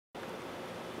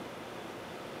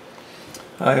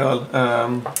Hi all,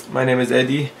 my name is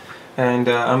Eddie, and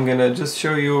I'm gonna just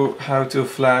show you how to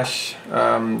flash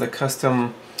the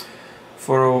custom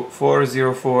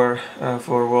 404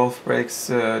 for wolfbreak's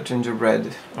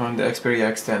Gingerbread on the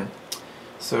Xperia X10.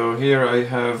 So here I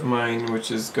have mine, which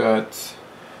has got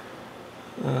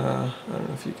I don't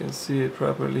know if you can see it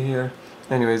properly here.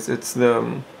 Anyways, it's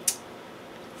the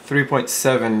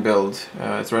 3.7 build.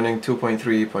 It's running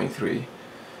 2.3.3.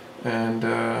 And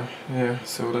yeah,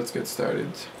 so let's get started.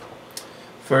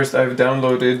 First, I've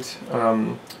downloaded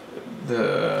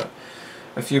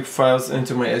a few files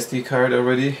into my SD card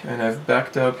already, and I've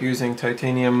backed up using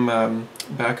titanium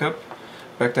backed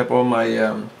up all my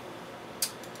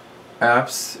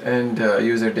apps and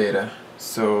user data.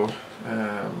 So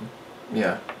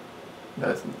yeah,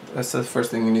 that's the first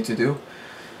thing you need to do.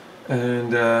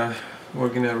 And we're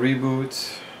gonna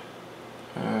reboot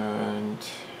and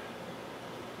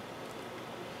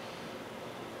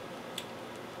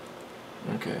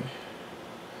okay,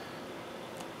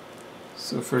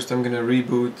 so first I'm gonna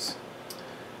reboot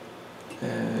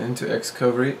into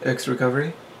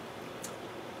xRecovery.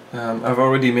 I've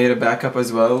already made a backup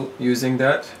as well using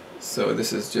that, so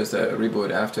this is just a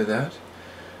reboot after that,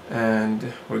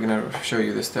 and we're gonna show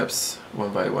you the steps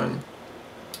one by one.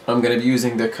 I'm gonna be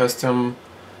using the custom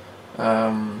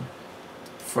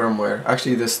firmware,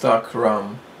 actually the stock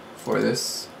ROM for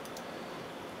this,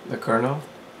 the kernel.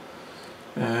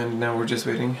 And now we're just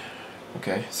waiting.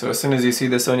 Okay, so as soon as you see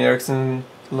the Sony Ericsson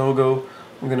logo,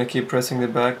 I'm gonna keep pressing the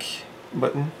back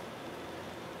button,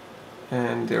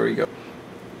 and there we go.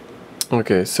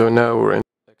 Okay, so now we're in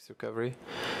xRecovery,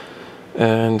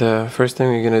 and first thing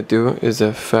we're gonna do is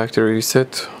a factory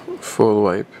reset full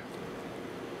wipe.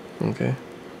 Okay,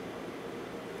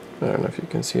 I don't know if you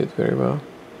can see it very well.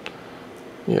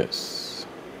 Yes.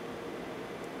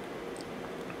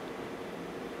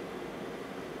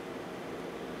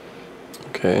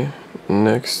 Okay,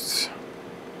 next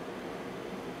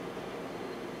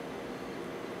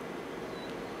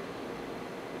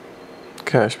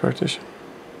cache partition,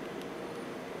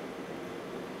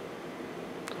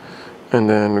 and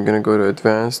then we're gonna go to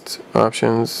advanced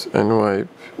options and wipe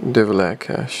Dalvik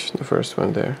cache, the first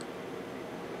one there.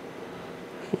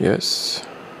 Yes.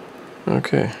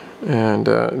 Okay, and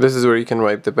this is where you can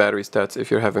wipe the battery stats if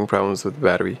you're having problems with the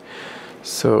battery.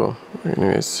 So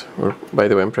anyways, by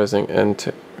the way, I'm pressing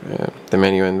enter, the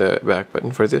menu and the back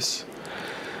button for this.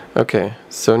 Okay,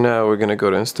 so now we're gonna go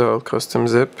to install custom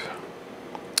zip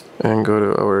and go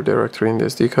to our directory in the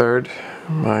SD card.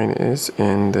 Mine is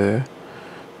in the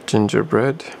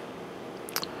Gingerbread,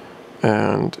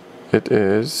 and it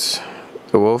is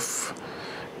the Wolf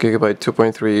Gigabyte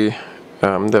 2.3,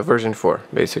 the version 4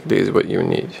 basically is what you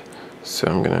need. So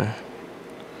I'm gonna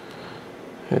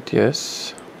hit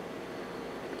yes.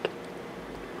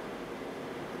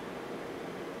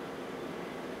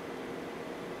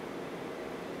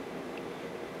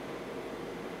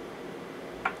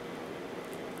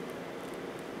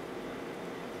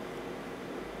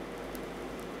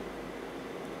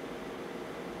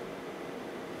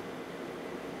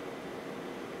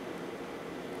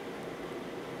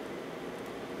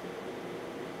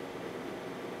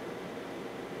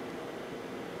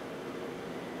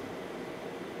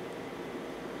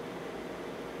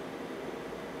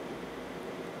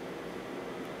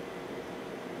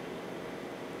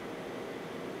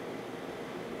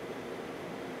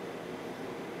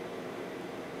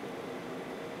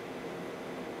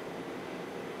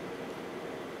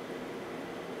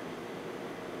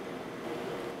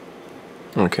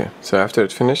 Okay, so after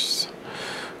it finishes,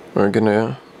 we're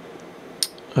gonna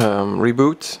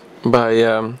reboot by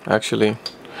actually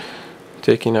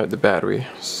taking out the battery.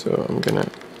 So I'm gonna,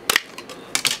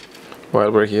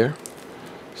 while we're here,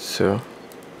 so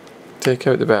take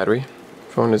out the battery,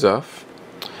 phone is off,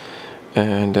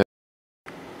 and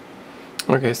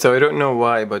okay, so I don't know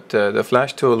why, but the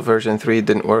FlashTool version 3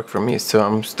 didn't work for me, so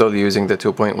I'm still using the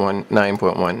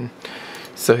 2.9.1.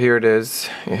 So here it is,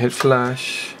 you hit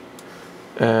flash,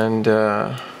 and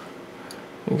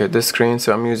you get this screen.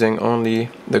 So I'm using only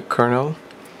the kernel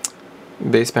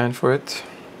baseband for it.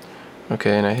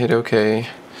 Okay, and I hit OK,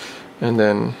 and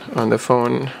then on the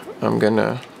phone I'm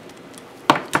gonna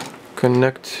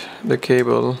connect the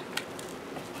cable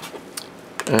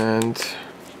and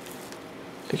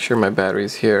make sure my battery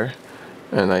is here,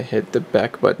 and I hit the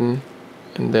back button,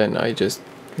 and then I just,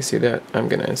 you see that, I'm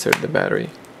gonna insert the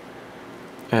battery,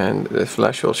 and the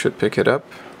FlashTool should pick it up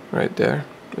right there.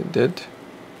 It did.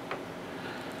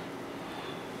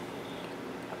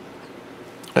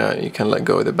 You can let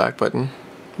go of the back button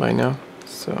by now,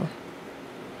 so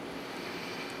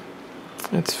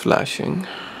it's flashing.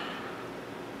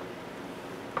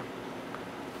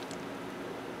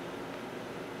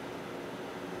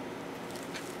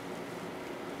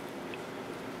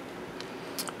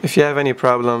 If you have any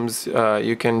problems,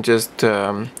 you can just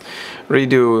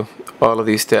redo all of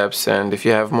these steps, and if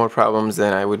you have more problems,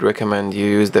 then I would recommend you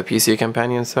use the PC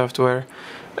Companion software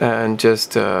and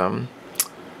just you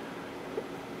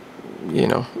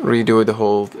know, redo the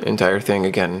whole entire thing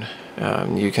again.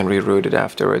 You can reroute it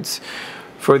afterwards.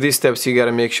 For these steps, you got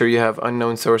to make sure you have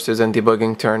unknown sources and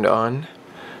debugging turned on,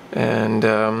 and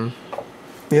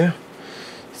yeah,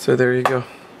 so there you go.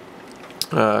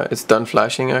 It's done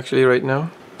flashing actually right now.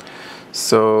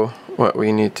 So what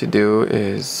we need to do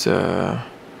is turn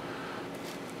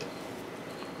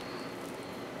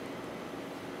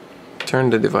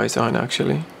the device on.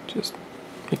 Actually, just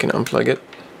you can unplug it,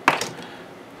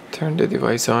 turn the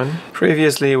device on.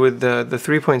 Previously with the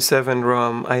 3.7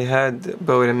 ROM, I had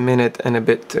about a minute and a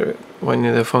bit when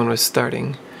the phone was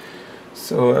starting.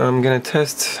 So I'm gonna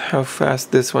test how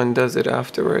fast this one does it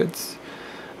afterwards,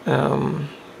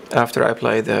 after I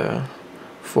apply the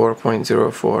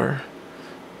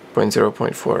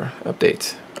 4.0.4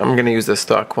 update. I'm gonna use the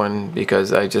stock one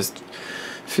because I just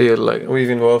feel like,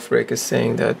 even wolfbreak is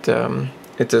saying that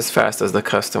it's as fast as the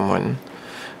custom one,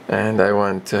 and I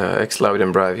want xCloud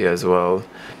and Bravia as well.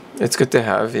 It's good to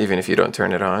have even if you don't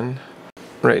turn it on.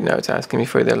 Right now it's asking me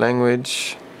for the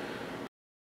language.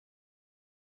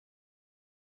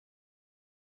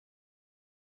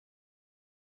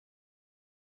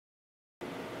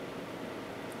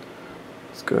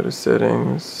 Let's go to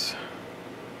settings.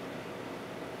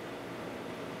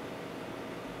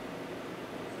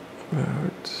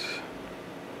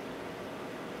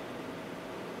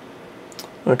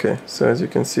 Okay, so as you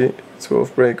can see, it's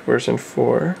wolfbreak version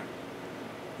 4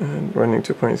 and running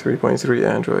 2.3.3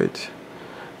 Android.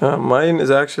 Mine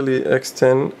is actually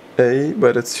X10A,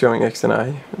 but it's showing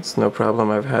X10i. It's no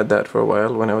problem. I've had that for a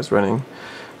while when I was running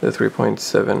the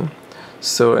 3.7.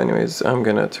 So anyways, I'm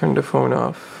gonna turn the phone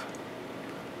off.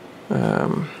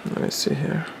 Let me see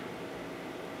here.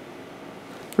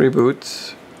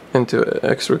 Reboot into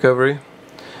xRecovery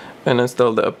and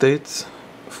install the updates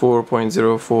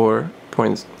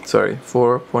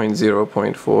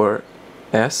 4.0.4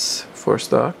 S for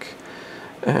stock,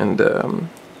 and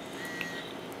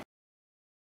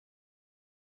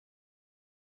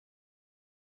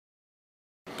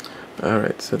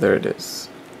alright, so there it is.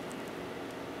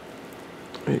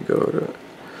 We go to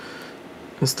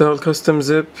install custom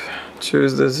zip,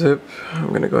 choose the zip.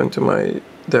 I'm gonna go into my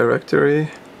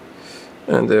directory,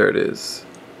 and there it is,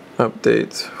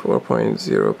 update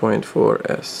 4.0.4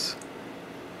 S.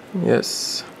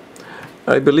 Yes,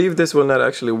 I believe this will not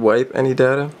actually wipe any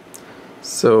data,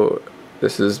 so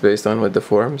this is based on what the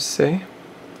forums say,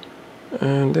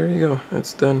 and there you go,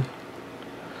 it's done.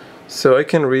 So I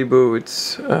can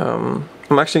reboot. I'm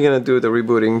actually gonna do the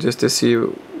rebooting just to see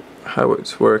how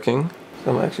it's working.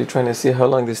 I'm actually trying to see how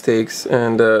long this takes,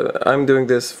 and I'm doing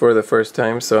this for the first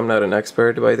time, so I'm not an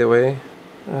expert, by the way.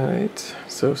 Alright,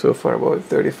 so far about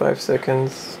 35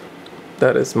 seconds.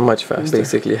 That is much faster,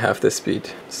 basically half the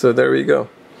speed. So there we go.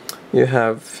 You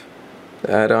have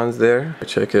the add-ons there.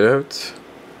 Check it out.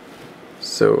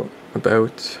 So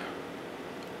about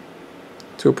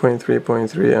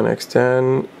 2.3.3 on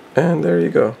X10, and there you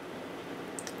go.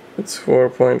 It's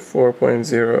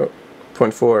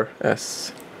 4.4.0.4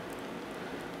 S.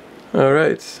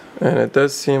 Alright, and it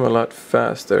does seem a lot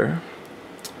faster.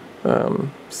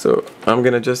 So I'm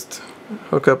gonna just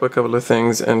hook up a couple of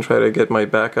things and try to get my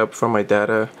backup from my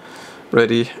data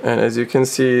ready. And as you can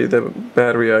see, the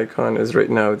battery icon is right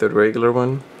now the regular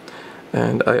one,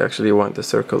 and I actually want the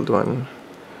circled one.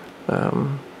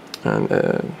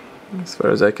 As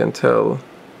far as I can tell,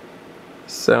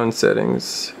 sound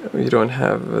settings, you don't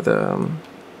have the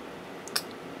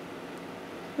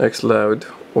xLoud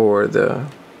or the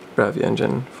Bravia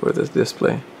engine for this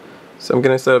display. So I'm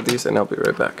gonna set up these and I'll be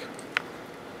right back.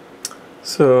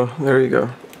 So there you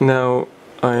go. Now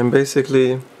I am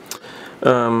basically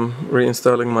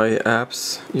reinstalling my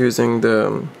apps using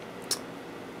the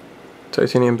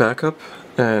Titanium backup,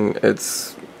 and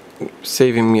it's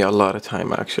saving me a lot of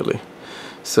time actually.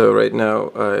 So right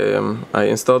now I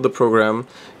installed the program.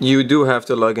 You do have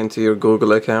to log into your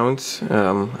Google account.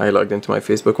 I logged into my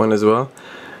Facebook one as well,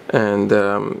 and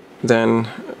then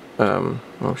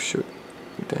oh shoot,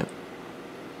 damn.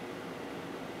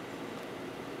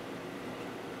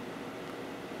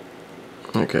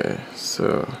 Okay,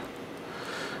 so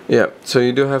yeah, so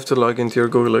you do have to log into your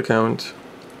Google account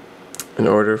in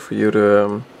order for you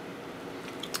to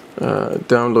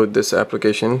download this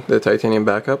application, the Titanium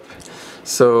backup.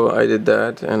 So I did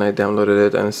that, and I downloaded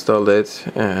it and installed it,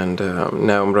 and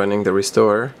now I'm running the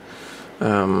restore,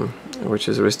 which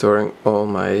is restoring all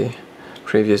my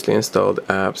previously installed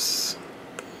apps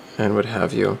and what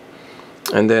have you.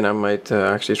 and then I might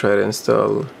actually try to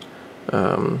install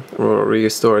or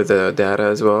restore the data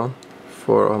as well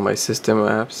for all my system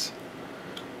apps.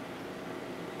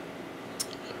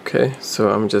 Okay,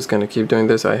 so I'm just gonna keep doing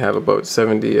this. I have about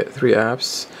 73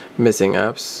 apps, missing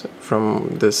apps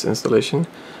from this installation,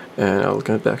 and I'll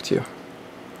get back to you.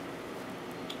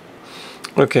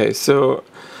 Okay, so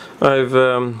I've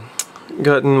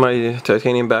gotten my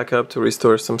titanium back up to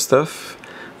restore some stuff.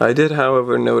 I did,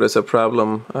 however, notice a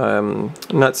problem.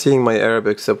 Not seeing my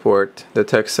Arabic support. The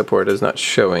text support is not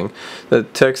showing. The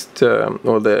text,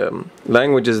 or the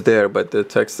language is there, but the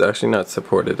text is actually not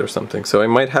supported or something. So I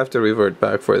might have to revert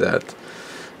back for that.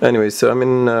 Anyway, so I'm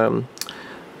in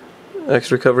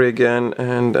xRecovery again,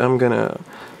 and I'm gonna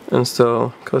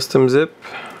install custom zip.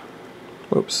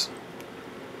 Oops.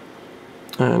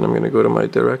 And I'm gonna go to my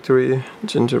directory,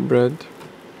 Gingerbread.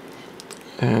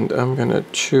 And I'm gonna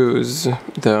choose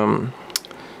the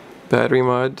battery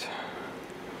mod,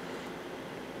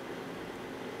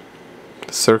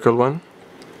 the circle one,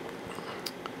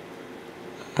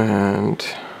 and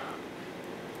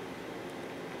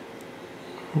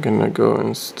I'm gonna go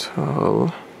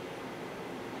install,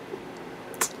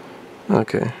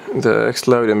 okay, the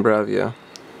xCloud and Bravia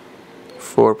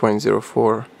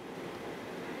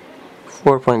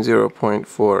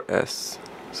 4.0.4S.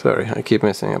 Sorry, I keep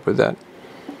messing up with that.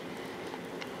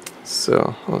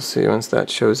 So we'll see once that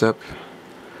shows up.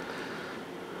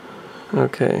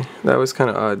 Okay, that was kind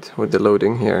of odd with the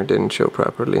loading here, didn't show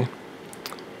properly.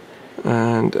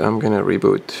 And I'm gonna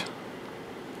reboot.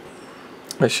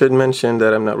 I should mention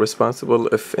that I'm not responsible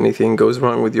if anything goes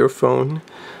wrong with your phone.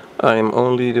 I'm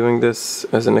only doing this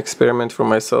as an experiment for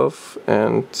myself,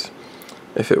 and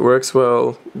if it works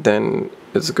well, then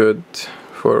it's good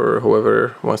for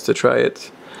whoever wants to try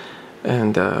it.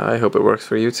 And I hope it works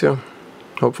for you too.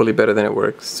 Hopefully better than it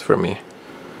works for me.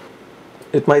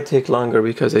 It might take longer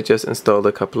because I just installed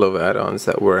a couple of add-ons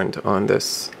that weren't on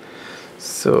this.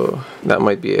 So that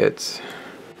might be it.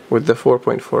 With the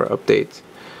 4.4 update,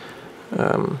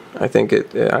 I think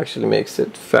it actually makes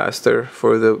it faster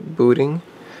for the booting.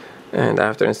 And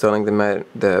after installing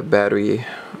the battery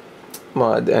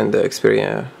mod and the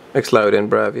Xperia xCloud and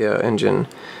Bravia engine,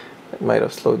 it might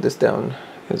have slowed this down,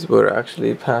 because we're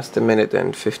actually past a minute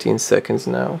and 15 seconds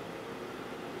now.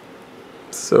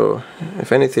 So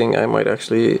if anything, I might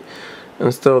actually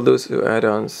install those two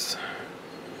add-ons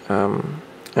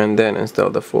and then install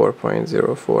the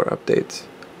 4.04 update.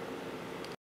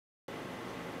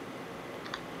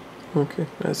 Okay,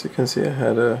 as you can see, I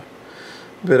had a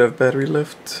bit of battery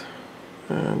left,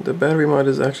 and the battery mod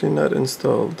is actually not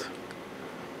installed,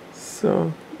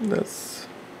 so that's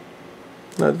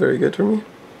not very good for me.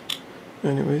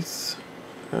 Anyways,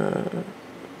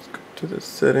 let's go to the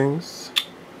settings.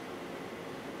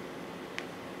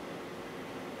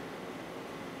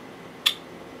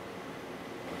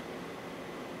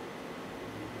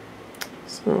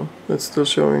 So it's still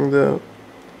showing the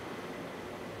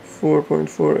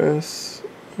 4.4S,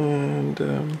 and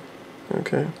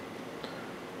okay,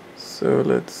 so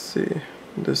let's see,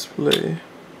 display,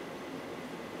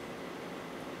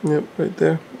 yep, right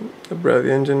there, the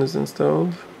Bravia engine is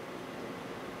installed.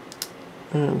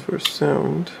 And for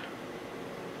sound,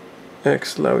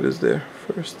 xCloud is there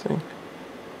first thing.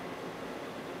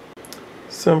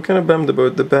 So I'm kind of bummed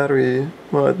about the battery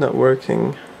mod not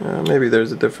working. Maybe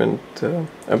there's a different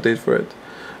update for it.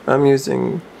 I'm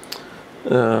using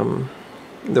the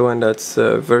one that's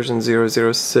version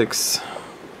 006,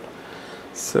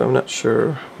 so I'm not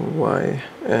sure why.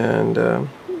 And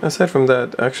aside from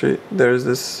that, actually there's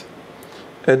this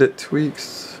edit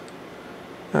tweaks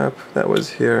app that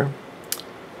was here,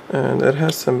 and it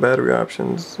has some battery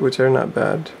options which are not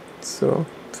bad. So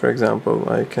for example,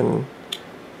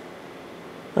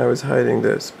 I was hiding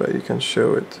this, but you can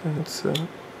show it. It's a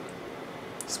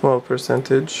small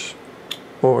percentage,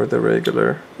 or the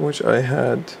regular, which I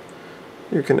had.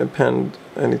 You can append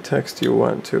any text you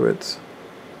want to it,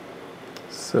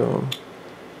 so,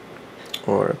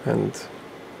 or append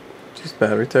just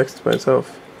battery text by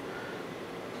itself.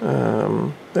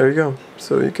 There you go.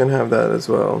 So you can have that as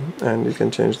well, and you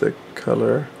can change the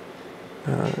color.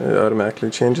 It automatically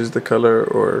changes the color,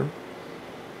 or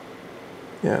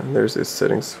yeah, there's its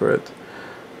settings for it.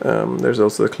 There's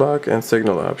also the clock and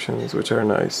signal options, which are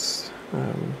nice.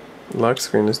 Lock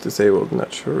screen is disabled,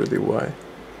 not sure really why.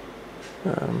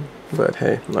 But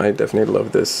hey, I definitely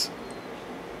love this.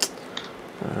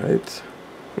 Alright.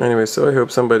 Anyway, so I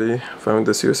hope somebody found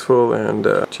this useful, and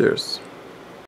cheers.